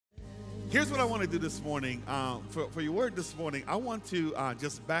Here's what I want to do this morning. For your word this morning, I want to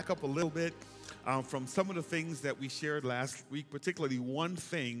just back up a little bit from some of the things that we shared last week, particularly one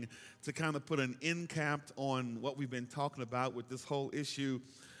thing to kind of put an end cap on what we've been talking about with this whole issue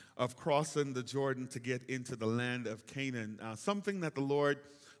of crossing the Jordan to get into the land of Canaan. Something that the Lord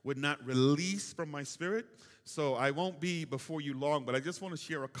would not release from my spirit. So I won't be before you long, but I just want to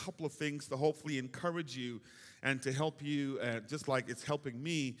share a couple of things to hopefully encourage you and to help you, just like it's helping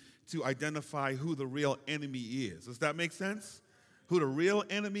me, to identify who the real enemy is. Does that make sense? Who the real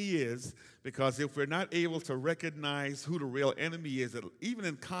enemy is, because if we're not able to recognize who the real enemy is, even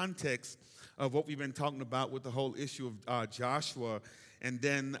in context of what we've been talking about with the whole issue of Joshua, and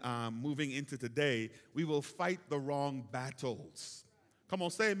then moving into today, we will fight the wrong battles. Come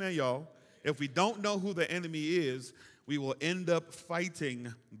on, say amen, y'all. If we don't know who the enemy is, we will end up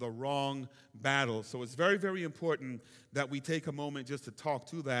fighting the wrong battle. So it's very, very important that we take a moment just to talk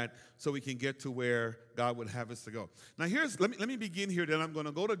to that so we can get to where God would have us to go. Now let me begin here, then I'm going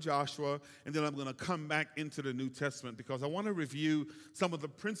to go to Joshua, and then I'm going to come back into the New Testament because I want to review some of the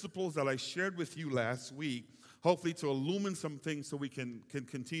principles that I shared with you last week, hopefully to illumine some things so we can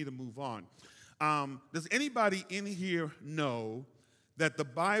continue to move on. Does anybody in here know that the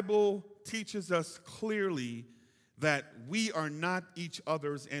Bible teaches us clearly that we are not each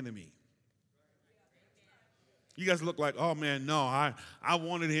other's enemy? You guys look like, oh man, no, I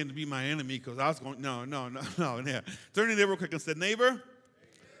wanted him to be my enemy because I was going, no. Yeah. Turn to neighbor real quick and say, neighbor,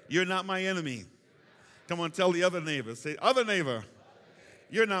 you're not my enemy. Come on, tell the other neighbor. Say, other neighbor,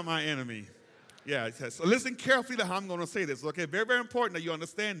 you're not my enemy. Yeah, so listen carefully to how I'm going to say this, okay? Very, very important that you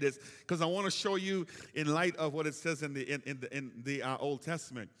understand this because I want to show you in light of what it says in the Old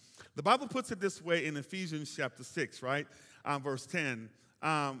Testament. The Bible puts it this way in Ephesians chapter 6, right? Verse 10.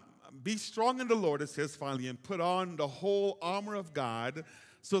 Be strong in the Lord, it says finally, and put on the whole armor of God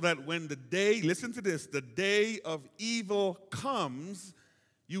so that when the day, listen to this, the day of evil comes,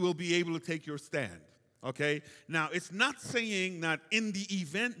 you will be able to take your stand. Okay? Now, it's not saying that in the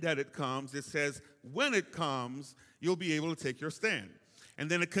event that it comes. It says when it comes, you'll be able to take your stand. And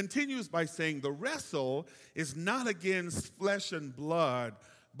then it continues by saying the wrestle is not against flesh and blood,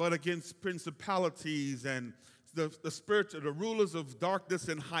 but against principalities and the spirit, the rulers of darkness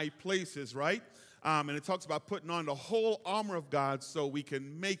in high places, right? And it talks about putting on the whole armor of God so we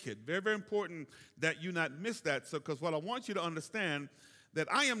can make it. Very, very important that you not miss that. So, because what I want you to understand, that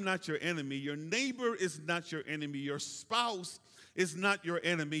I am not your enemy. Your neighbor is not your enemy. Your spouse is not your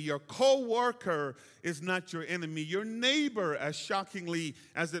enemy. Your co-worker is not your enemy. Your neighbor, as shockingly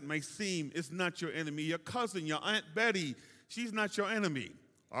as it may seem, is not your enemy. Your cousin, your Aunt Betty, she's not your enemy.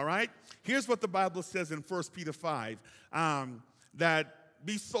 All right? Here's what the Bible says in 1 Peter 5, that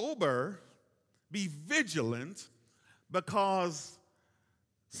be sober, be vigilant, because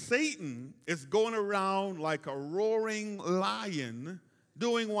Satan is going around like a roaring lion,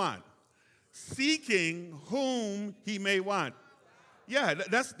 doing what? Seeking whom he may want. Yeah,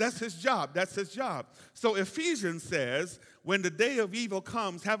 that's his job. That's his job. So Ephesians says, when the day of evil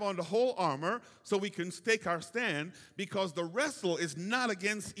comes, have on the whole armor so we can take our stand, because the wrestle is not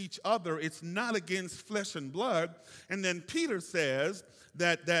against each other. It's not against flesh and blood. And then Peter says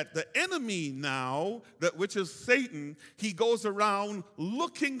that the enemy now, which is Satan, he goes around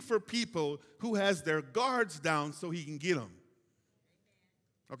looking for people who has their guards down so he can get them.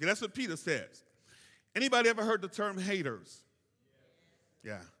 Okay, that's what Peter says. Anybody ever heard the term haters?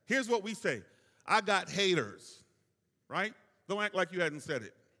 Yeah. Here's what we say. I got haters, right? Don't act like you hadn't said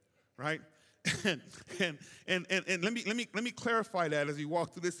it, right? And let me clarify that as we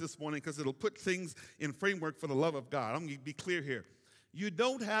walk through this morning, because it'll put things in framework for the love of God. I'm going to be clear here. You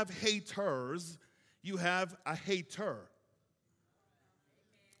don't have haters, you have a hater.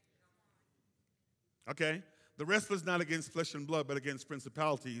 Okay? The wrestle is not against flesh and blood, but against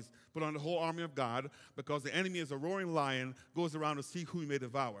principalities. Put on the whole army of God, because the enemy is a roaring lion, goes around to seek who he may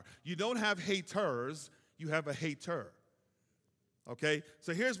devour. You don't have haters, you have a hater. Okay?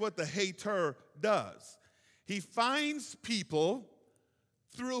 So here's what the hater does. He finds people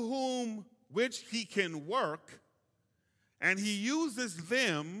through which he can work, and he uses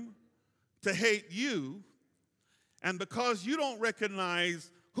them to hate you. And because you don't recognize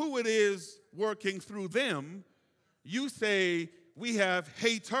who it is working through them, you say, we have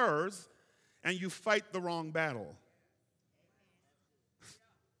haters, and you fight the wrong battle.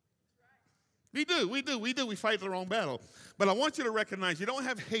 We fight the wrong battle. But I want you to recognize you don't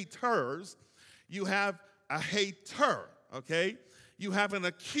have haters, you have a hater, okay? You have an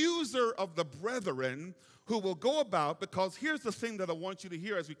accuser of the brethren who will go about, because here's the thing that I want you to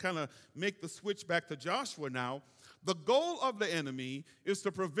hear as we kind of make the switch back to Joshua now. The goal of the enemy is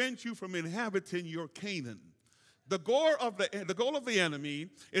to prevent you from inhabiting your Canaan. The goal of the enemy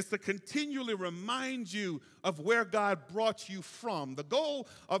is to continually remind you of where God brought you from. The goal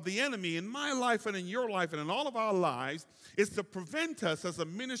of the enemy in my life and in your life and in all of our lives is to prevent us as a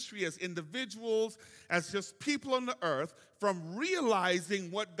ministry, as individuals, as just people on the earth, from realizing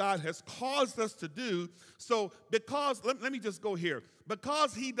what God has caused us to do. So let me just go here.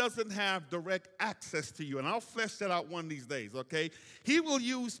 Because he doesn't have direct access to you, and I'll flesh that out one of these days, okay? He will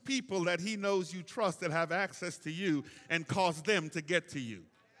use people that he knows you trust that have access to you and cause them to get to you.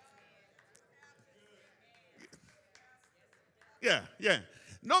 Yeah.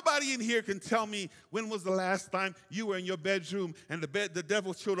 Nobody in here can tell me when was the last time you were in your bedroom and the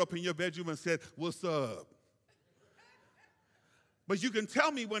devil showed up in your bedroom and said, "What's up?" But you can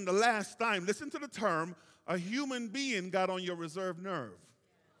tell me when the last time, listen to the term, a human being got on your reserve nerve.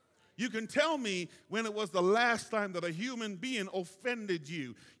 You can tell me when it was the last time that a human being offended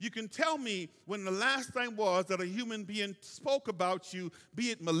you. You can tell me when the last time was that a human being spoke about you, be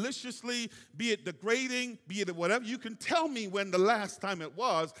it maliciously, be it degrading, be it whatever. You can tell me when the last time it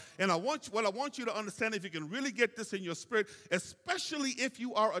was. And what I want you to understand, if you can really get this in your spirit, especially if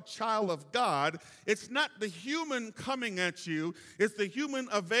you are a child of God, it's not the human coming at you. It's the human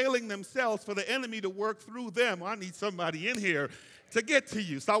availing themselves for the enemy to work through them. I need somebody in here to get to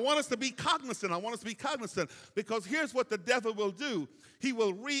you. So I want us to be cognizant. Because here's what the devil will do. He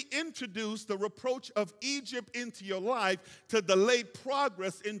will reintroduce the reproach of Egypt into your life to delay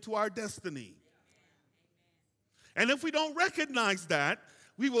progress into our destiny. And if we don't recognize that,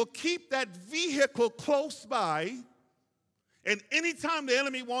 we will keep that vehicle close by, and anytime the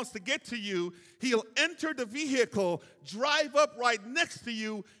enemy wants to get to you, he'll enter the vehicle, drive up right next to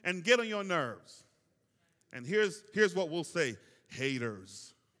you, and get on your nerves. And here's what we'll say.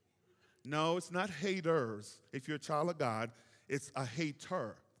 Haters. No, it's not haters. If you're a child of God, it's a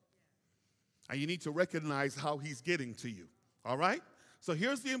hater. And you need to recognize how he's getting to you. All right? So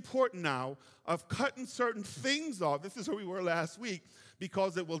here's the important now of cutting certain things off. This is where we were last week,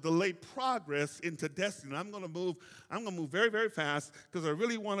 because it will delay progress into destiny. I'm going to move very, very fast because I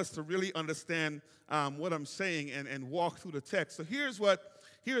really want us to really understand what I'm saying and walk through the text. So here's what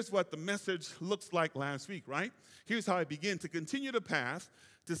the message looks like last week, right? Here's how I begin. To continue the path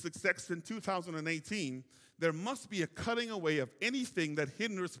to success in 2018, there must be a cutting away of anything that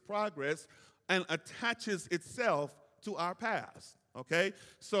hinders progress and attaches itself to our past, okay?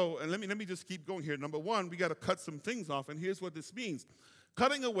 So let me just keep going here. Number one, we got to cut some things off, and here's what this means.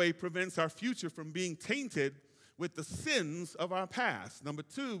 Cutting away prevents our future from being tainted with the sins of our past. Number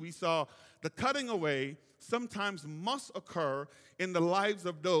two, we saw the cutting away sometimes must occur in the lives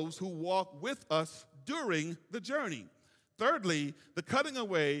of those who walk with us during the journey. Thirdly, the cutting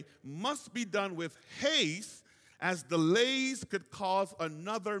away must be done with haste, as delays could cause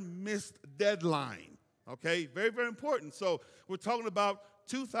another missed deadline. Okay, very, very important. So we're talking about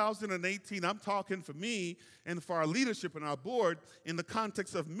 2018. I'm talking for me and for our leadership and our board in the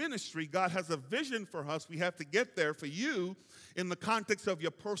context of ministry. God has a vision for us. We have to get there for you in the context of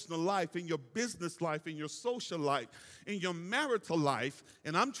your personal life, in your business life, in your social life, in your marital life.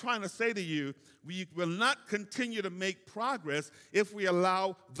 And I'm trying to say to you, we will not continue to make progress if we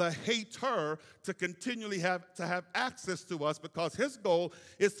allow the hater to continually have access to us, because his goal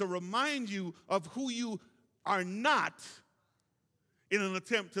is to remind you of who you are not in an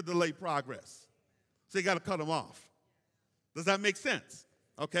attempt to delay progress. So you got to cut them off. Does that make sense?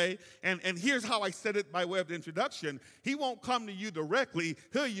 Okay? And here's how I said it by way of the introduction. He won't come to you directly.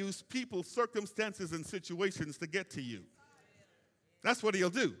 He'll use people, circumstances, and situations to get to you. That's what he'll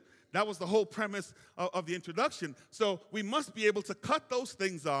do. That was the whole premise of the introduction. So we must be able to cut those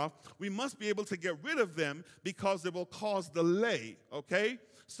things off. We must be able to get rid of them because it will cause delay, okay?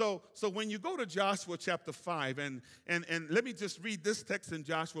 So when you go to Joshua chapter 5, and let me just read this text in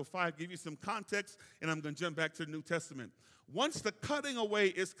Joshua 5, give you some context, and I'm going to jump back to the New Testament. Once the cutting away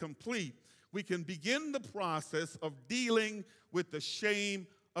is complete, we can begin the process of dealing with the shame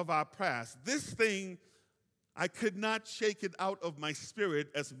of our past. This thing, I could not shake it out of my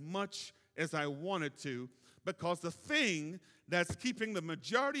spirit as much as I wanted to, because the thing that's keeping the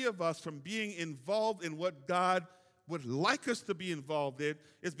majority of us from being involved in what God would like us to be involved in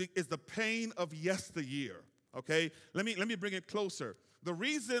is the pain of yesteryear, okay? Let me bring it closer. The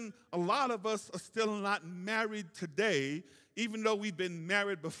reason a lot of us are still not married today, even though we've been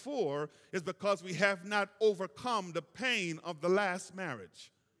married before, is because we have not overcome the pain of the last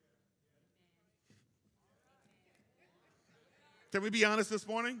marriage. Can we be honest this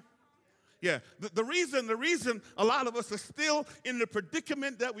morning? Yeah, the reason a lot of us are still in the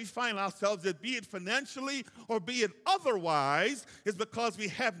predicament that we find ourselves in, be it financially or be it otherwise, is because we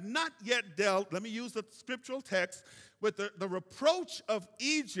have not yet dealt, let me use the scriptural text, with the reproach of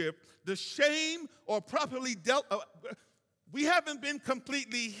Egypt, the shame or properly dealt. We haven't been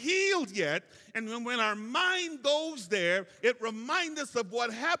completely healed yet, and when our mind goes there, it reminds us of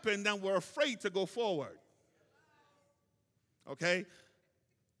what happened, and we're afraid to go forward. Okay?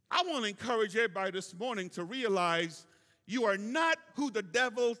 I want to encourage everybody this morning to realize you are not who the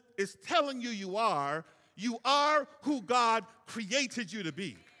devil is telling you you are. You are who God created you to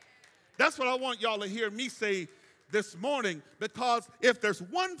be. That's what I want y'all to hear me say this morning, because if there's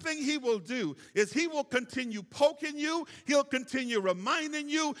one thing he will do is he will continue poking you, he'll continue reminding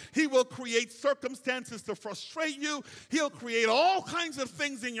you, he will create circumstances to frustrate you, he'll create all kinds of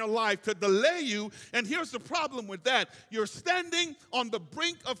things in your life to delay you. And here's the problem with that: you're standing on the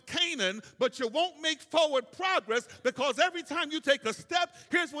brink of Canaan, but you won't make forward progress, because every time you take a step,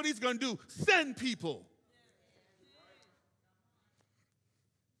 here's what he's going to do: send people.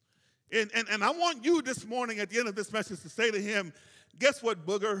 And I want you this morning at the end of this message to say to him, guess what,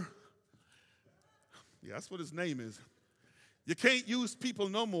 booger? Yeah, that's what his name is. You can't use people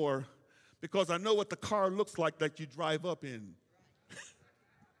no more, because I know what the car looks like that you drive up in.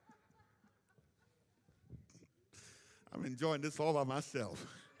 I'm enjoying this all by myself.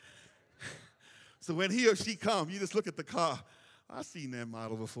 So when he or she comes, you just look at the car. I've seen that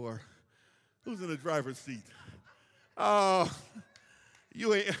model before. Who's in the driver's seat? Oh,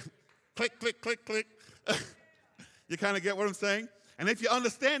 you ain't... Click, click, click, click. You kind of get what I'm saying? And if you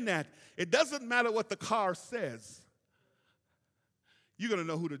understand that, it doesn't matter what the car says. You're going to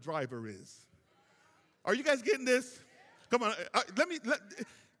know who the driver is. Are you guys getting this? Come on.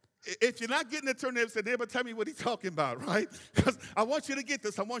 If you're not getting it, turn to neighbor and say, neighbor, tell me what he's talking about, right? Because I want you to get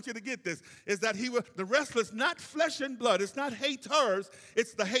this. I want you to get this. Is that the wrestler is not flesh and blood. It's not haters.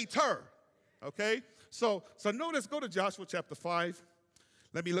 It's the hater. Okay? So notice, go to Joshua chapter 5.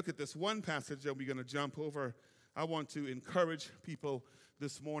 Let me look at this one passage that we're going to jump over. I want to encourage people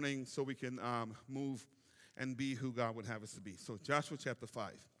this morning so we can move and be who God would have us to be. So Joshua chapter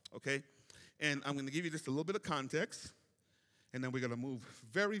 5, okay? And I'm going to give you just a little bit of context, and then we're going to move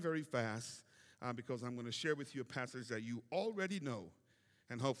very, very fast because I'm going to share with you a passage that you already know,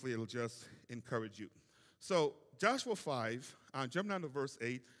 and hopefully it'll just encourage you. So Joshua 5, jump down to verse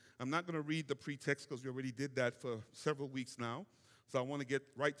 8. I'm not going to read the pretext because we already did that for several weeks now. So I want to get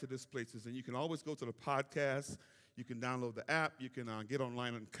right to this places. And you can always go to the podcast. You can download the app. You can get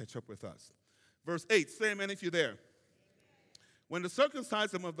online and catch up with us. Verse 8, say amen if you're there. When the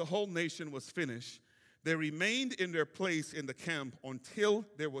circumcision of the whole nation was finished, they remained in their place in the camp until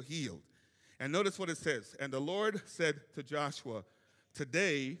they were healed. And notice what it says. And the Lord said to Joshua,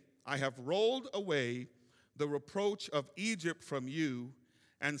 today I have rolled away the reproach of Egypt from you.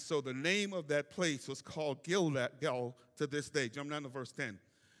 And so the name of that place was called Gilgal to this day. Jump down to verse 10.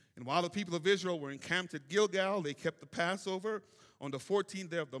 And while the people of Israel were encamped at Gilgal, they kept the Passover on the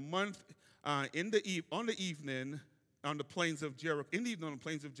 14th day of the month on the evening on the plains of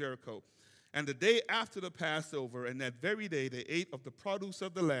Jericho. And the day after the Passover, and that very day, they ate of the produce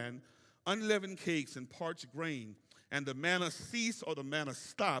of the land, unleavened cakes and parched grain. And the manna ceased, or the manna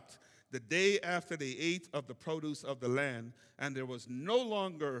stopped, the day after they ate of the produce of the land, and there was no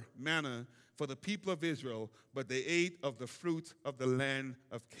longer manna for the people of Israel, but they ate of the fruit of the land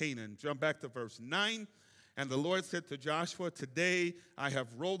of Canaan. Jump back to verse 9. And the Lord said to Joshua, today I have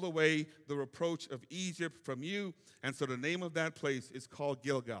rolled away the reproach of Egypt from you. And so the name of that place is called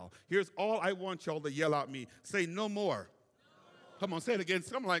Gilgal. Here's all I want y'all to yell at me. Say no more. Come on, say it again.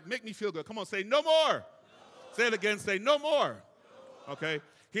 Come on, like, make me feel good. Come on, say no more. Say it again. Say no more. Okay.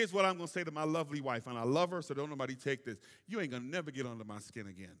 Here's what I'm going to say to my lovely wife, and I love her, so don't nobody take this. You ain't going to never get under my skin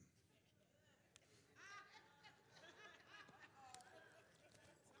again.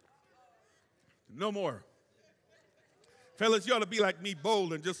 No more. Fellas, you ought to be like me,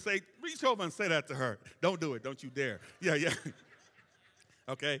 bold, and just say, reach over and say that to her. Don't do it. Don't you dare. Yeah.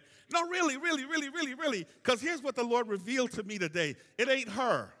 Okay? No, really, because here's what the Lord revealed to me today. It ain't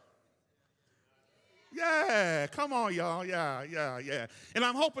her. Yeah, come on, y'all. Yeah. And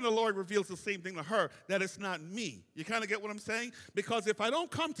I'm hoping the Lord reveals the same thing to her, that it's not me. You kind of get what I'm saying? Because if I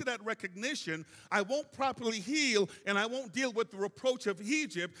don't come to that recognition, I won't properly heal, and I won't deal with the reproach of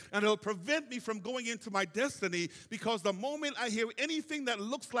Egypt, and it'll prevent me from going into my destiny, because the moment I hear anything that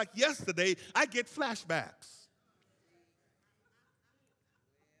looks like yesterday, I get flashbacks.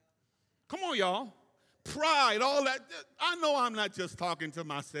 Come on, y'all. Pride, all that. I know I'm not just talking to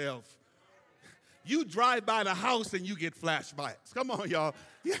myself. You drive by the house and you get flashbacks. Come on, y'all.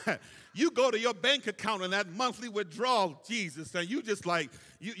 Yeah, you go to your bank account and that monthly withdrawal, Jesus, and you just like,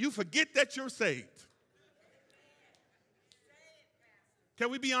 you forget that you're saved.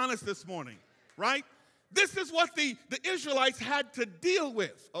 Can we be honest this morning, right? This is what the Israelites had to deal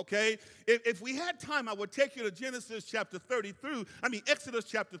with, okay? If we had time, I would take you to Exodus chapter 32,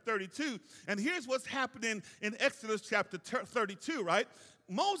 and here's what's happening in Exodus chapter 32, right?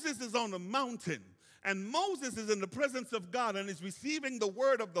 Moses is on the mountain. And Moses is in the presence of God and is receiving the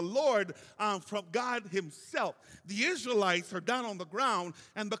word of the Lord from God himself. The Israelites are down on the ground,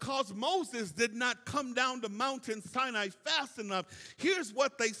 and because Moses did not come down to Mount Sinai fast enough, here's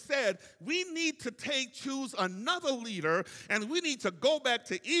what they said: we need to choose another leader, and we need to go back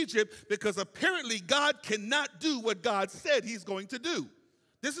to Egypt because apparently God cannot do what God said he's going to do.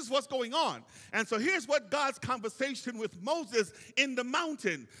 This is what's going on. And so here's what God's conversation with Moses in the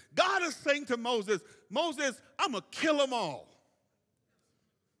mountain. God is saying to Moses, Moses, I'm going to kill them all.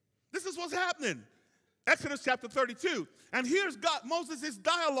 This is what's happening. Exodus chapter 32. And here's Moses'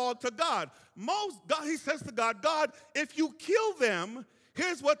 dialogue to God. He says to God, God, if you kill them,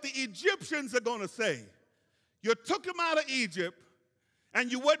 here's what the Egyptians are going to say. You took them out of Egypt,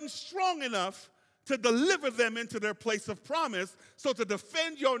 and you wasn't strong enough to deliver them into their place of promise. So to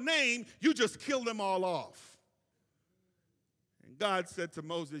defend your name, you just kill them all off. And God said to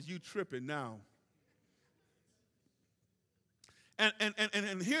Moses, you tripping now.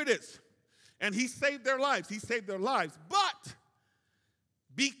 And hear this. And he saved their lives. He saved their lives. But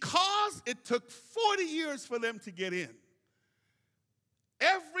because it took 40 years for them to get in,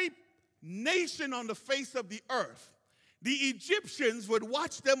 every nation on the face of the earth, the Egyptians would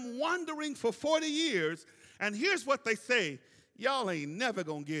watch them wandering for 40 years, and here's what they say: y'all ain't never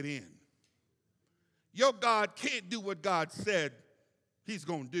gonna get in. Your God can't do what God said he's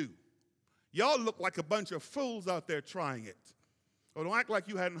gonna do. Y'all look like a bunch of fools out there trying it. Or don't act like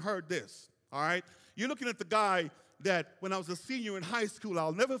you hadn't heard this, all right? You're looking at the guy that when I was a senior in high school,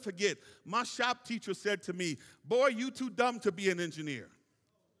 I'll never forget, my shop teacher said to me, boy, you too dumb to be an engineer.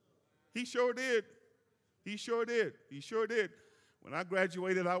 He sure did. He sure did. He sure did. When I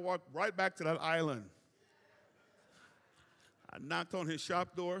graduated, I walked right back to that island. I knocked on his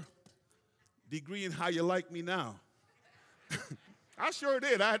shop door. Degree in how you like me now. I sure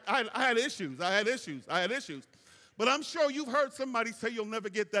did. I had issues. I had issues. But I'm sure you've heard somebody say you'll never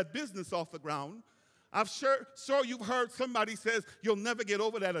get that business off the ground. I'm sure you've heard somebody says you'll never get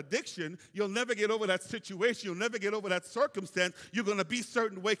over that addiction. You'll never get over that situation. You'll never get over that circumstance. You're going to be a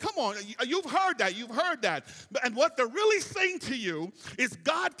certain way. Come on, you've heard that. You've heard that. And what they're really saying to you is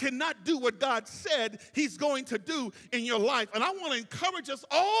God cannot do what God said he's going to do in your life. And I want to encourage us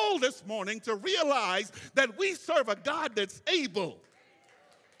all this morning to realize that we serve a God that's able.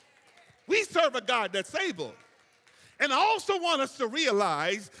 We serve a God that's able. And I also want us to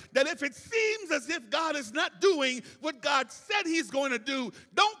realize that if it seems as if God is not doing what God said he's going to do,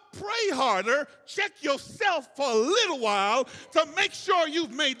 don't pray harder. Check yourself for a little while to make sure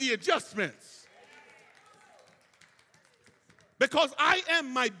you've made the adjustments. Because I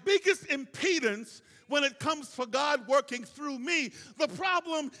am my biggest impedance when it comes for God working through me. The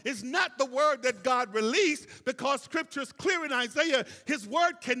problem is not the word that God released, because Scripture is clear in Isaiah. His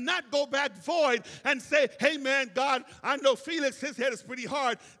word cannot go back void and say, hey man, God, I know Felix, his head is pretty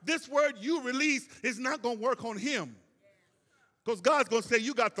hard. This word you release is not going to work on him. Because God's going to say,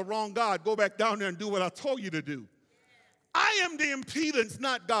 you got the wrong God. Go back down there and do what I told you to do. I am the impedance,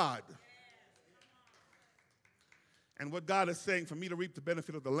 not God. And what God is saying, for me to reap the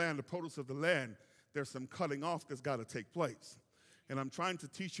benefit of the land, the produce of the land, there's some cutting off that's got to take place. And I'm trying to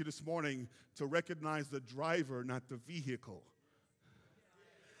teach you this morning to recognize the driver, not the vehicle.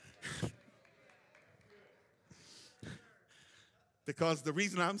 Because the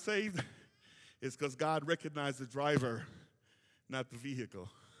reason I'm saved is because God recognized the driver, not the vehicle.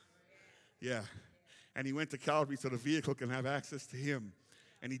 Yeah. And he went to Calvary so the vehicle can have access to him.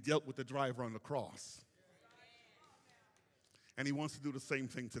 And he dealt with the driver on the cross. And he wants to do the same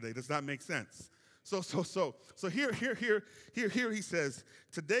thing today. Does that make sense? So here he says,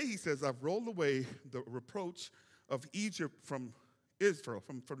 today he says, I've rolled away the reproach of Egypt from Israel,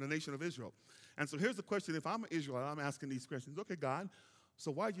 from the nation of Israel. And so here's the question. If I'm an Israelite, I'm asking these questions. Okay, God,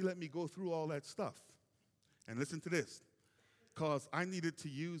 so why'd you let me go through all that stuff? And listen to this. Because I needed to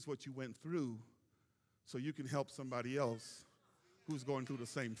use what you went through so you can help somebody else who's going through the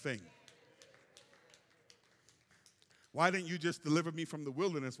same thing. Why didn't you just deliver me from the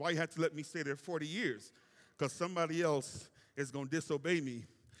wilderness? Why you had to let me stay there 40 years? Because somebody else is going to disobey me.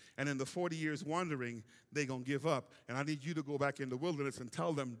 And in the 40 years wandering, they're going to give up. And I need you to go back in the wilderness and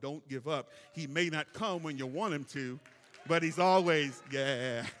tell them, don't give up. He may not come when you want him to, But he's always,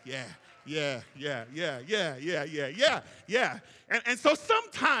 yeah. And so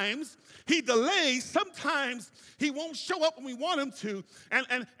sometimes he delays, sometimes he won't show up when we want him to.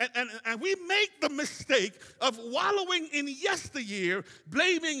 And we make the mistake of wallowing in yesteryear,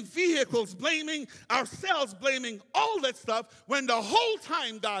 blaming vehicles, blaming ourselves, blaming all that stuff, when the whole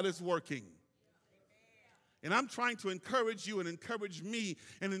time God is working. And I'm trying to encourage you and encourage me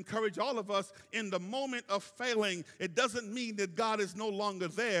and encourage all of us in the moment of failing. It doesn't mean that God is no longer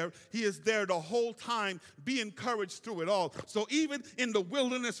there. He is there the whole time. Be encouraged through it all. So even in the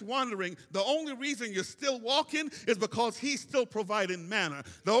wilderness wandering, the only reason you're still walking is because he's still providing manna.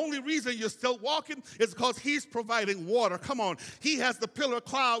 The only reason you're still walking is because he's providing water. Come on. He has the pillar of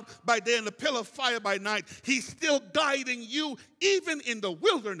cloud by day and the pillar of fire by night. He's still guiding you even in the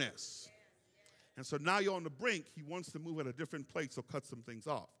wilderness. And so now you're on the brink. He wants to move at a different place, so cut some things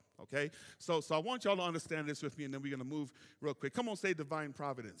off, okay? So I want y'all to understand this with me, and then we're going to move real quick. Come on, say divine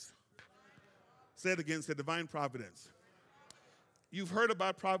providence. Say it again, say divine providence. You've heard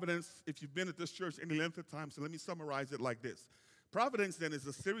about providence if you've been at this church any length of time, so let me summarize it like this. Providence, then, is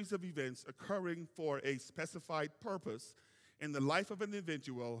a series of events occurring for a specified purpose in the life of an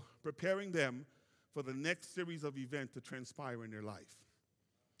individual, preparing them for the next series of events to transpire in their life.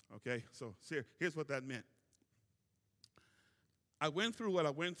 Okay, so here's what that meant. I went through what I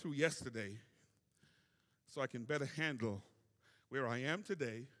went through yesterday so I can better handle where I am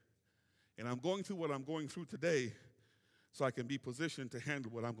today, and I'm going through what I'm going through today so I can be positioned to handle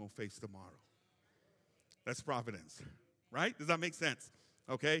what I'm going to face tomorrow. That's providence, right? Does that make sense?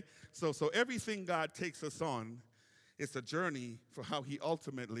 Okay, so everything God takes us on is a journey for how he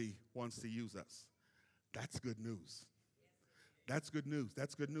ultimately wants to use us. That's good news. That's good news.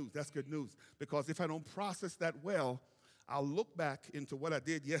 That's good news. That's good news. Because if I don't process that well, I'll look back into what I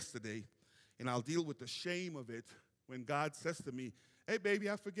did yesterday, and I'll deal with the shame of it when God says to me, hey, baby,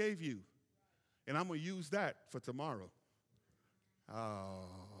 I forgave you. And I'm going to use that for tomorrow. Oh.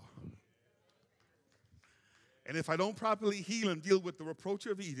 And if I don't properly heal and deal with the reproach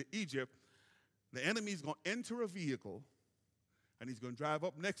of Egypt, the enemy's going to enter a vehicle, and he's going to drive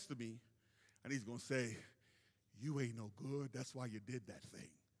up next to me, and he's going to say, you ain't no good. That's why you did that thing.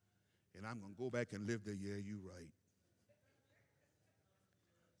 And I'm going to go back and live there. Yeah, you right.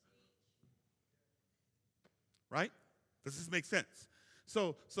 Right? Does this make sense?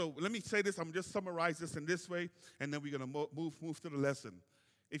 So let me say this. I'm going to just summarize this in this way, and then we're going to move to the lesson.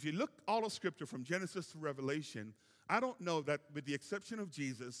 If you look all of Scripture from Genesis to Revelation, I don't know that with the exception of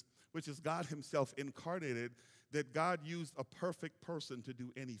Jesus, which is God himself incarnated, that God used a perfect person to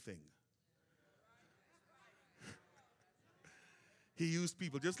do anything. He used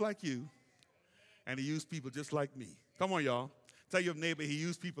people just like you, and he used people just like me. Come on, y'all. Tell your neighbor he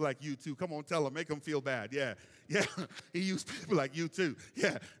used people like you, too. Come on, tell him. Make him feel bad. Yeah. He used people like you, too.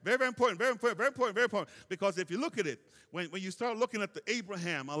 Yeah. Very, very important, very important, very important, very important. Because if you look at it, when you start looking at the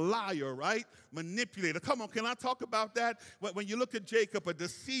Abraham, a liar, right? Manipulator. Come on, can I talk about that? When you look at Jacob, a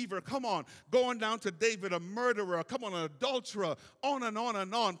deceiver. Come on. Going down to David, a murderer. Come on, an adulterer. On and on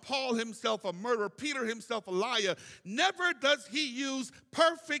and on. Paul himself, a murderer. Peter himself, a liar. Never does he use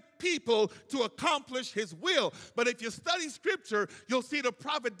perfect people to accomplish his will. But if you study Scripture, you'll see the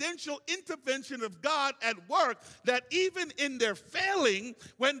providential intervention of God at work, that even in their failing,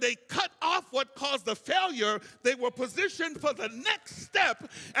 when they cut off what caused the failure, they were positioned for the next step,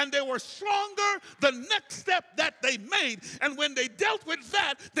 and they were stronger the next step that they made. And when they dealt with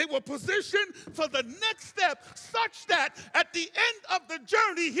that, they were positioned for the next step, such that at the end of the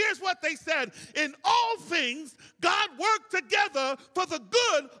journey, here's what they said: in all things, God worked together for the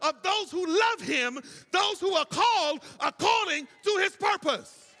good of those who love him, those who are called according to his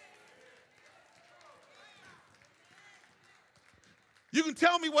purpose. You can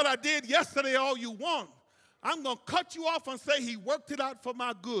tell me what I did yesterday all you want. I'm going to cut you off and say he worked it out for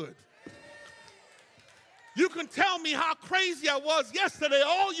my good. You can tell me how crazy I was yesterday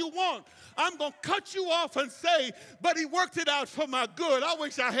all you want. I'm going to cut you off and say, but he worked it out for my good. I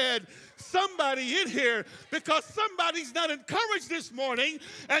wish I had somebody in here, because somebody's not encouraged this morning,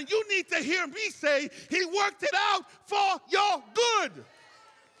 and you need to hear me say he worked it out for your good.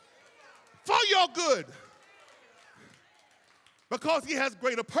 For your good. Because he has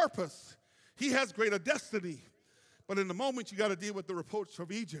greater purpose. He has greater destiny. But in the moment, you got to deal with the reproach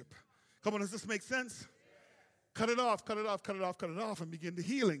of Egypt. Come on, does this make sense? Cut it off, cut it off, cut it off, cut it off, and begin the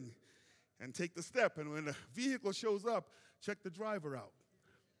healing. And take the step. And when the vehicle shows up, check the driver out.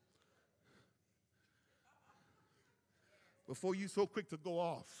 Before you're so quick to go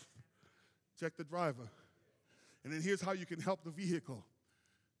off, check the driver. And then here's how you can help the vehicle.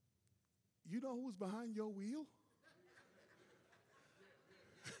 You know who's behind your wheel?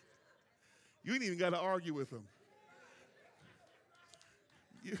 You ain't even got to argue with them.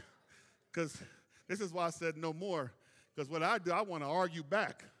 Because this is why I said no more. Because what I do, I want to argue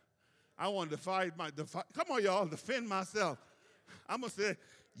back. I want to come on, y'all, defend myself. I'm going to say,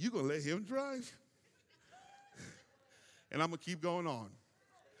 you going to let him drive? And I'm going to keep going on.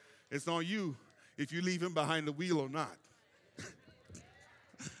 It's on you if you leave him behind the wheel or not.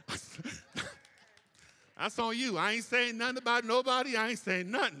 That's on you. I ain't saying nothing about nobody. I ain't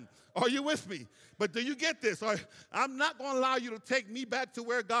saying nothing. Are you with me? But do you get this? I'm not going to allow you to take me back to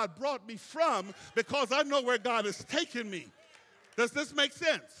where God brought me from because I know where God has taken me. Does this make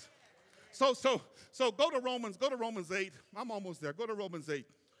sense? So go to Romans 8. I'm almost there. Go to Romans 8.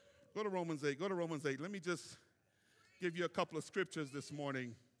 Go to Romans 8. Go to Romans 8. Let me just give you a couple of scriptures this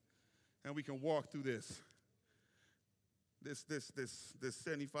morning, and we can walk through this. This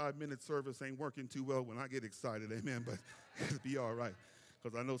 75-minute service ain't working too well when I get excited, amen, but it'll be all right.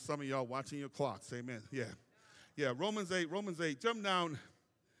 Because I know some of y'all watching your clocks, amen. Yeah, Romans 8. Jump down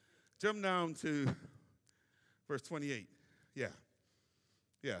to verse 28. Yeah.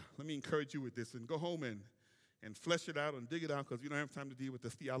 Let me encourage you with this and go home and flesh it out and dig it out because we don't have time to deal with the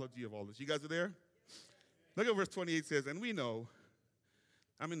theology of all this. You guys are there? Look at verse 28 says, and we know,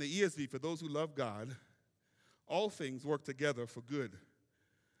 I'm in the ESV, for those who love God, all things work together for good.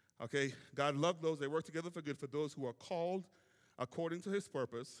 Okay? God loved those, they work together for good for those who are called according to his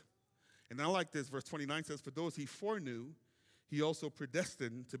purpose. And I like this, verse 29 says, for those he foreknew, he also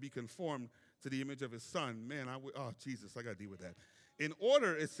predestined to be conformed to the image of his son. Man, Jesus, I got to deal with that. In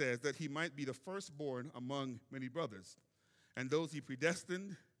order, it says, that he might be the firstborn among many brothers. And those he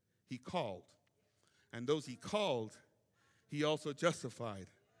predestined, he called. And those he called, he also justified.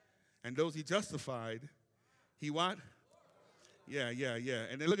 And those he justified, he what? Yeah.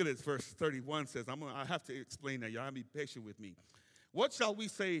 And then look at this, verse 31 says, I have to explain that. Y'all have to be patient with me. What shall we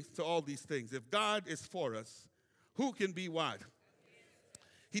say to all these things? If God is for us, who can be what?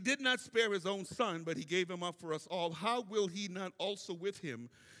 He did not spare his own son, but he gave him up for us all. How will he not also with him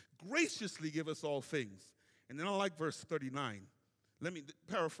graciously give us all things? And then I like verse 39. Let me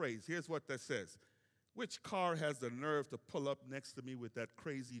paraphrase. Here's what that says. Which car has the nerve to pull up next to me with that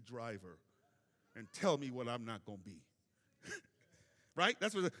crazy driver and tell me what I'm not going to be? Right?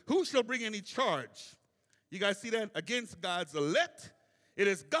 That's what. Who shall bring any charge? You guys see that? Against God's elect. It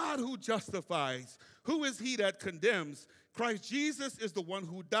is God who justifies. Who is he that condemns? Christ Jesus is the one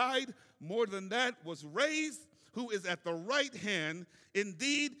who died. More than that, was raised, who is at the right hand,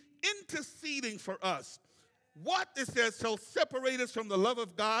 indeed interceding for us. What, it says, shall separate us from the love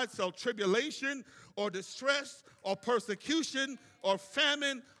of God? Shall tribulation or distress or persecution or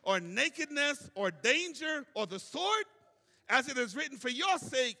famine or nakedness or danger or the sword? As it is written, for your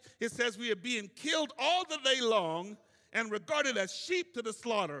sake, it says, we are being killed all the day long and regarded as sheep to the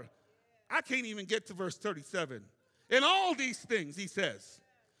slaughter. I can't even get to verse 37. In all these things, he says,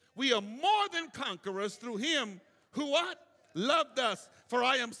 we are more than conquerors through him who what? Loved us. For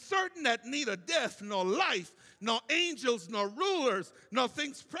I am certain that neither death, nor life, nor angels, nor rulers, nor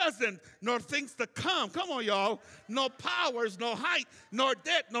things present, nor things to come on, y'all, nor powers, nor height, nor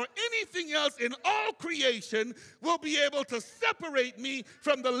depth, nor anything else in all creation will be able to separate me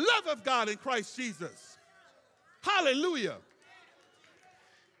from the love of God in Christ Jesus. Hallelujah.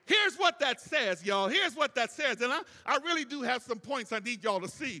 Here's what that says, y'all. Here's what that says. And I really do have some points I need y'all to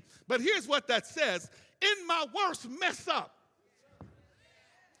see. But here's what that says. In my worst mess up,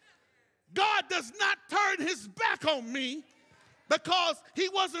 God does not turn his back on me because he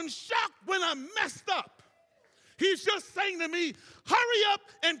wasn't shocked when I messed up. He's just saying to me, hurry up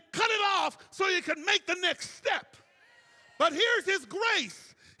and cut it off so you can make the next step. But here's his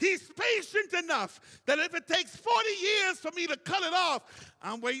grace. He's patient enough that if it takes 40 years for me to cut it off,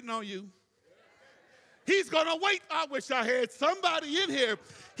 I'm waiting on you. He's going to wait. I wish I had somebody in here.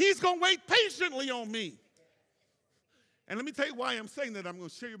 He's going to wait patiently on me. And let me tell you why I'm saying that. I'm going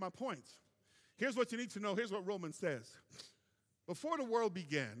to share you my points. Here's what you need to know. Here's what Romans says. Before the world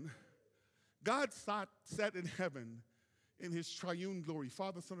began, God sat in heaven in his triune glory,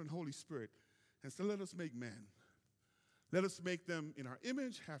 Father, Son, and Holy Spirit, and said, let us make man. Let us make them in our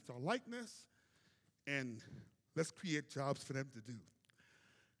image, after our likeness, and let's create jobs for them to do.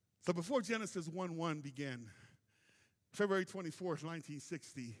 So before Genesis 1:1 began, February 24th,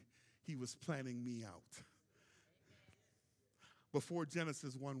 1960, he was planning me out. Before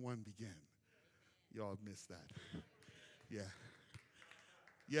Genesis 1:1 began. Y'all missed that.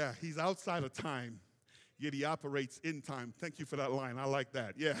 Yeah, he's outside of time, yet he operates in time. Thank you for that line. I like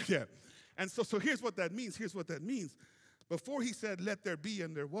that. Yeah. And so here's what that means. Here's what that means. Before he said, let there be,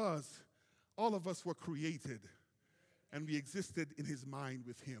 and there was, all of us were created, and we existed in his mind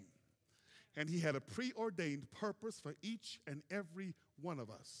with him. And he had a preordained purpose for each and every one of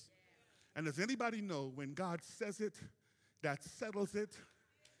us. And does anybody know when God says it, that settles it?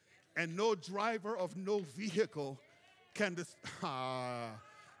 And no driver of no vehicle can,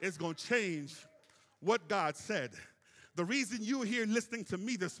 it's going to change what God said. The reason you're here listening to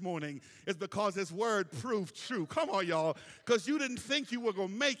me this morning is because his word proved true. Come on, y'all. Because you didn't think you were going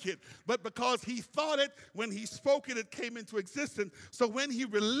to make it, but because he thought it, when he spoke it, it came into existence. So when he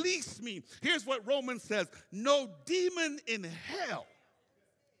released me, here's what Romans says: no demon in hell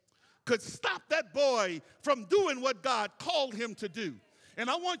could stop that boy from doing what God called him to do. And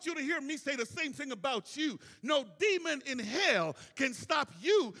I want you to hear me say the same thing about you. No demon in hell can stop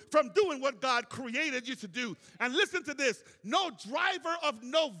you from doing what God created you to do. And listen to this. No driver of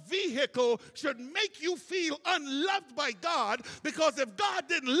no vehicle should make you feel unloved by God, because if God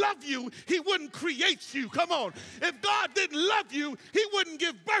didn't love you, he wouldn't create you. Come on. If God didn't love you, he wouldn't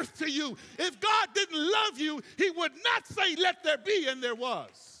give birth to you. If God didn't love you, he would not say, let there be, and there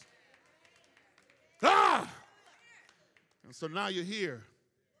was. And so now you're here.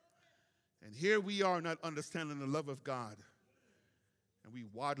 And here we are not understanding the love of God. And we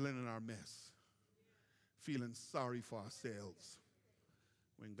waddling in our mess, feeling sorry for ourselves,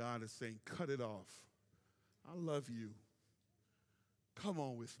 when God is saying, cut it off. I love you. Come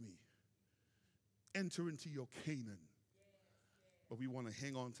on with me. Enter into your Canaan. But we want to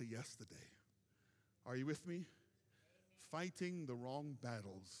hang on to yesterday. Are you with me? Fighting the wrong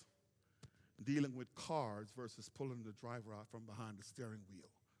battles. Dealing with cars versus pulling the driver out from behind the steering wheel.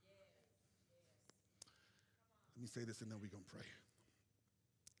 Let me say this and then we're going to pray.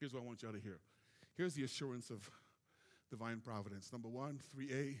 Here's what I want y'all to hear. Here's the assurance of divine providence. Number 1,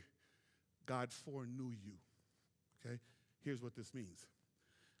 3A, God foreknew you. Okay? Here's what this means.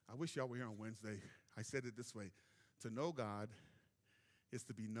 I wish y'all were here on Wednesday. I said it this way. To know God is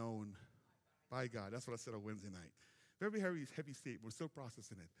to be known by God. That's what I said on Wednesday night. Very heavy statement. We're still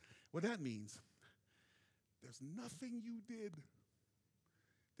processing it. What that means, there's nothing you did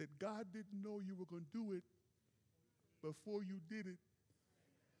that God didn't know you were going to do it before you did it.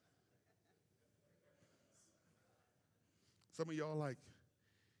 Some of y'all like,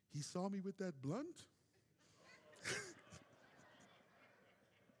 he saw me with that blunt?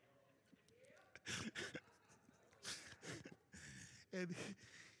 And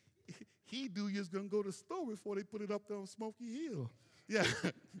he knew you was going to go to the store before they put it up there on Smoky Hill. Yeah.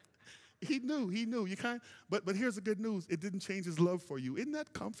 He knew. You can't. But here's the good news. It didn't change his love for you. Isn't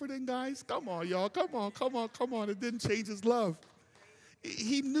that comforting, guys? Come on, y'all. Come on. It didn't change his love.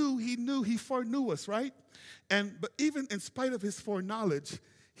 He knew. He foreknew us, right? But even in spite of his foreknowledge,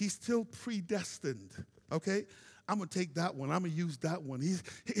 he's still predestined, okay? I'm going to take that one. I'm going to use that one.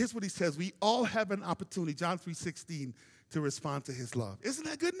 Here's what he says. We all have an opportunity, John 3:16, to respond to his love. Isn't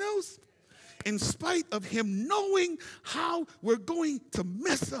that good news? In spite of him knowing how we're going to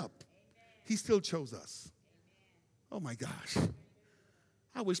mess up, he still chose us. Oh, my gosh.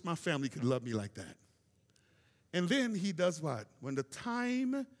 I wish my family could love me like that. And then he does what? When the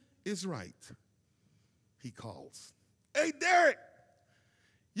time is right, he calls. Hey, Derek,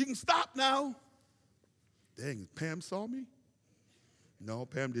 you can stop now. Dang, Pam saw me? No,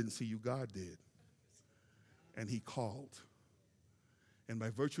 Pam didn't see you. God did. And he called. And by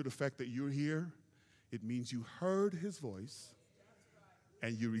virtue of the fact that you're here, it means you heard his voice.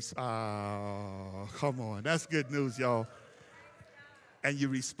 And you come on. That's good news, y'all. And you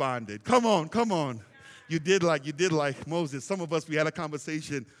responded. Come on. You did like Moses. Some of us, we had a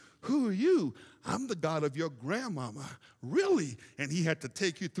conversation. Who are you? I'm the God of your grandmama. Really? And he had to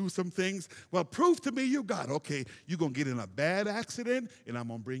take you through some things. Well, prove to me you're God. Okay, you're going to get in a bad accident, and I'm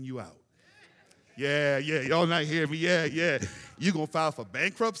going to bring you out. Yeah. Y'all not hearing me? Yeah. You're going to file for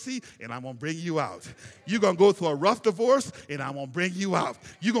bankruptcy, and I'm going to bring you out. You're going to go through a rough divorce, and I'm going to bring you out.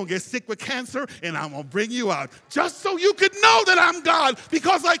 You're going to get sick with cancer, and I'm going to bring you out. Just so you could know that I'm God,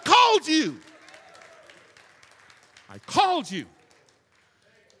 because I called you. I called you.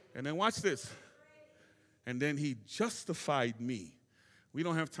 And then watch this. And then he justified me. We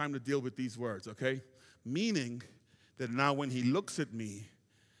don't have time to deal with these words, okay? Meaning that now when he looks at me,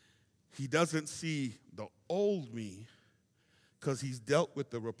 he doesn't see the old me because he's dealt with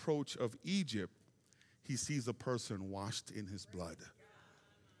the reproach of Egypt. He sees a person washed in his blood.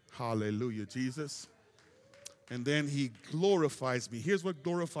 Hallelujah, Jesus. And then he glorifies me. Here's what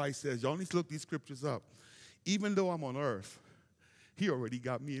glorify says. Y'all need to look these scriptures up. Even though I'm on earth, he already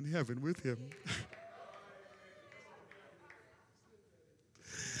got me in heaven with him.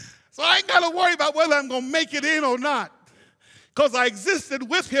 So I ain't got to worry about whether I'm going to make it in or not. Because I existed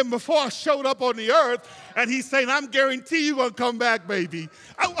with him before I showed up on the earth. And he's saying, I'm guarantee you're going to come back, baby.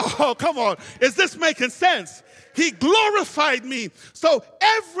 Oh, come on. Is this making sense? He glorified me. So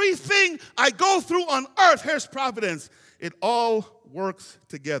everything I go through on earth, here's providence. It all works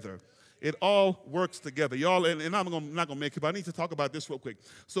together. It all works together. Y'all, and I'm not going to make it, but I need to talk about this real quick.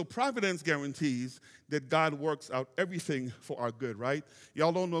 So providence guarantees that God works out everything for our good, right?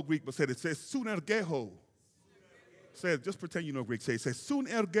 Y'all don't know Greek, but it says sunergeho. Say it, just pretend you know Greek. Say it says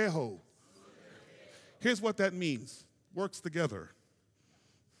sunergeho. Here's what that means. Works together.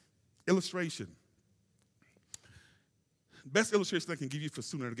 Illustration. Best illustration I can give you for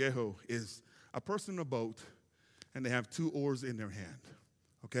sunergeho is a person in a boat and they have 2 oars in their hand,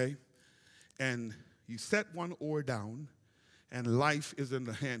 okay? And you set 1 oar down and life is in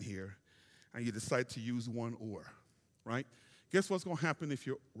the hand here and you decide to use 1 oar, right? Guess what's going to happen if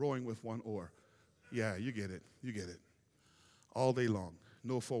you're rowing with 1 oar? Yeah, you get it. You get it. All day long.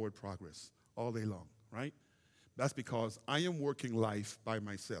 No forward progress. All day long, right? That's because I am working life by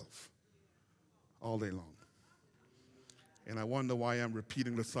myself all day long. And I wonder why I'm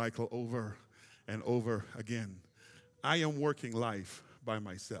repeating the cycle over and over again. I am working life by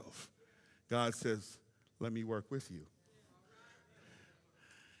myself. God says, let me work with you.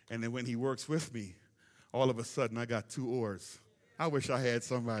 And then when he works with me, all of a sudden I got 2 oars. I wish I had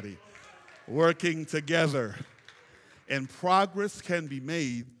somebody working together. And progress can be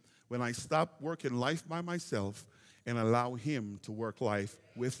made when I stop working life by myself and allow him to work life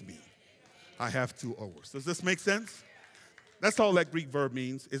with me. I have 2 oars. Does this make sense? That's all that Greek verb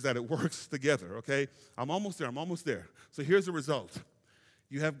means, is that it works together, okay? I'm almost there. So here's the result.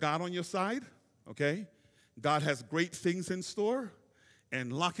 You have God on your side, okay? God has great things in store.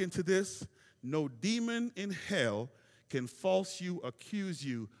 And lock into this, no demon in hell can false you, accuse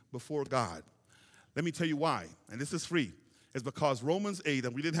you before God. Let me tell you why, and this is free. It's because Romans 8,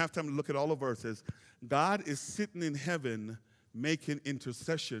 and we didn't have time to look at all the verses, God is sitting in heaven making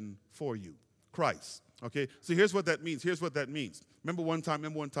intercession for you, Christ. Okay, so here's what that means. Remember one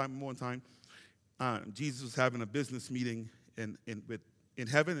time, Jesus was having a business meeting in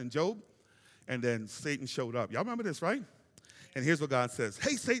heaven in Job, and then Satan showed up. Y'all remember this, right? And here's what God says.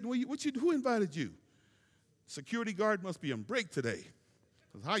 Hey, Satan, who invited you? Security guard must be on break today.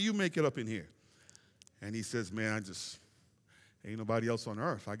 How you make it up in here? And he says, man, ain't nobody else on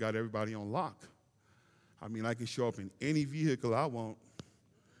earth. I got everybody on lock. I mean, I can show up in any vehicle I want.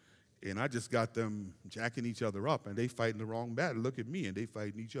 And I just got them jacking each other up, and they fighting the wrong battle. Look at me, and they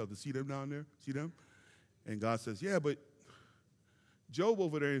fighting each other. See them down there? See them? And God says, yeah, but Job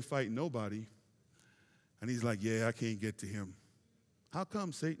over there ain't fighting nobody. And he's like, yeah, I can't get to him. How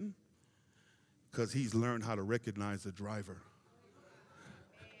come, Satan? Because he's learned how to recognize the driver.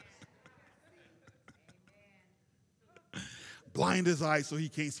 Blind his eyes so he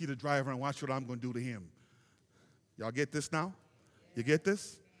can't see the driver, and watch what I'm going to do to him. Y'all get this now? You get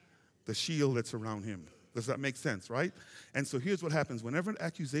this? The shield that's around him. Does that make sense, right? And so here's what happens. Whenever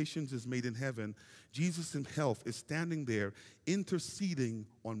accusations is made in heaven, Jesus himself is standing there interceding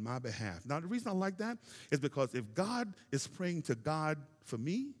on my behalf. Now, the reason I like that is because if God is praying to God for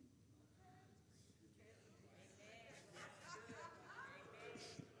me,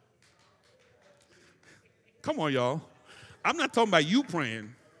 come on, y'all. I'm not talking about you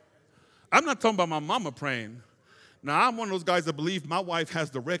praying. I'm not talking about my mama praying. Now, I'm one of those guys that believe my wife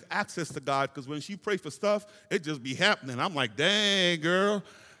has direct access to God because when she prays for stuff, it just be happening. I'm like, dang, girl.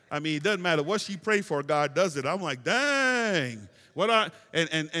 I mean, it doesn't matter what she prays for, God does it. I'm like, dang.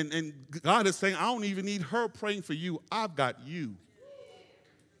 And God is saying, I don't even need her praying for you. I've got you.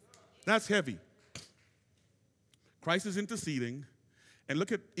 That's heavy. Christ is interceding. And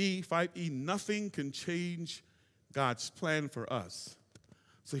look at 5E. Nothing can change God's plan for us.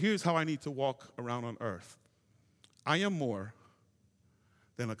 So here's how I need to walk around on earth. I am more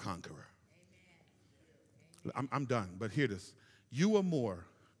than a conqueror. I'm done, but hear this. You are more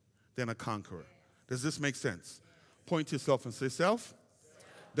than a conqueror. Does this make sense? Point to yourself and say, self,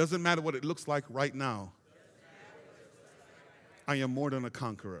 doesn't matter what it looks like right now. I am more than a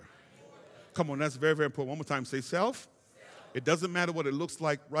conqueror. Come on, that's very, very important. One more time, say, self, it doesn't matter what it looks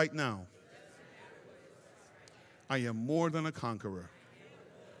like right now. I am more than a conqueror.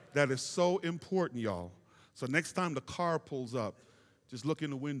 That is so important, y'all. So next time the car pulls up, just look in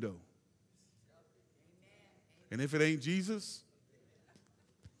the window. And if it ain't Jesus,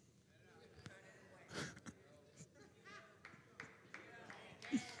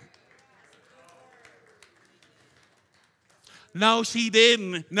 no, she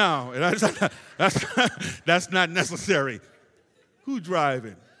didn't. No, that's not necessary. Who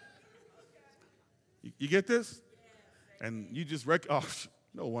driving? You get this? And you just oh,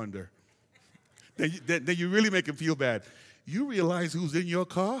 no wonder. Then you really make him feel bad. You realize who's in your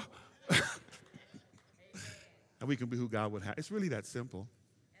car? And we can be who God would have. It's really that simple.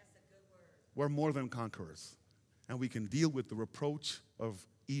 That's a good word. We're more than conquerors. And we can deal with the reproach of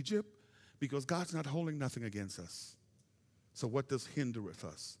Egypt because God's not holding nothing against us. So what does hindereth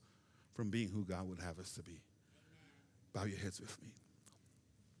us from being who God would have us to be? Amen. Bow your heads with me.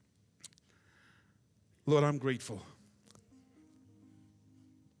 Lord, I'm grateful.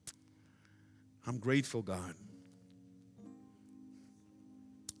 I'm grateful, God.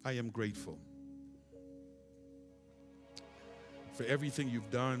 I am grateful for everything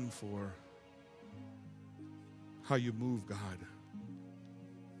you've done, for how you move, God.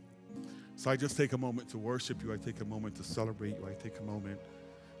 So I just take a moment to worship you. I take a moment to celebrate you. I take a moment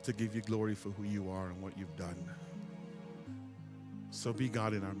to give you glory for who you are and what you've done. So be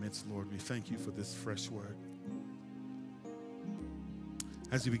God in our midst, Lord. We thank you for this fresh word.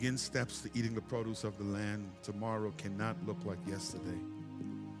 As you begin steps to eating the produce of the land, tomorrow cannot look like yesterday.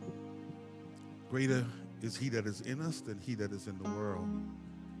 Greater is he that is in us than he that is in the world.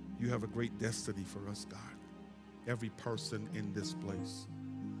 You have a great destiny for us, God. Every person in this place.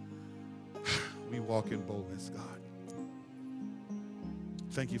 We walk in boldness, God.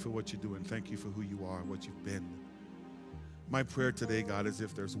 Thank you for what you're doing. Thank you for who you are, what you've been. My prayer today, God, is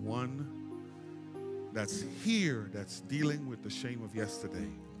if there's one that's here that's dealing with the shame of yesterday,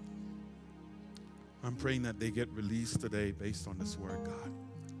 I'm praying that they get released today based on this word, God.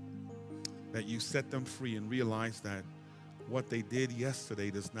 That you set them free and realize that what they did yesterday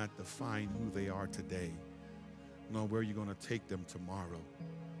does not define who they are today, nor where you're going to take them tomorrow,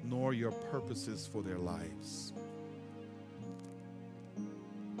 nor your purposes for their lives.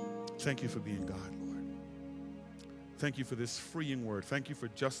 Thank you for being God, Lord. Thank you for this freeing word. Thank you for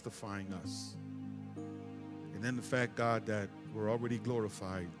justifying us. And then the fact, God, that we're already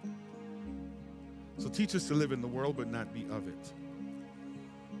glorified. So teach us to live in the world but not be of it.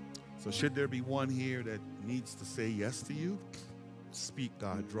 So should there be one here that needs to say yes to you, speak,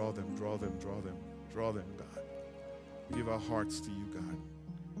 God. Draw them, draw them, draw them, draw them, God. Give our hearts to you, God.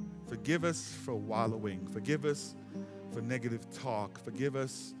 Forgive us for wallowing. Forgive us for negative talk. Forgive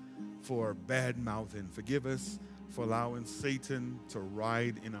us for bad mouthing. Forgive us for allowing Satan to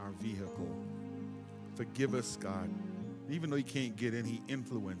ride in our vehicle. Forgive us, God. Even though he can't get in, he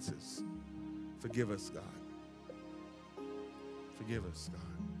influences. Forgive us, God. Forgive us,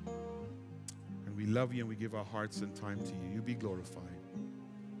 God. And we love you and we give our hearts and time to you. You be glorified.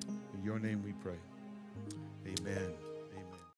 In your name we pray. Amen.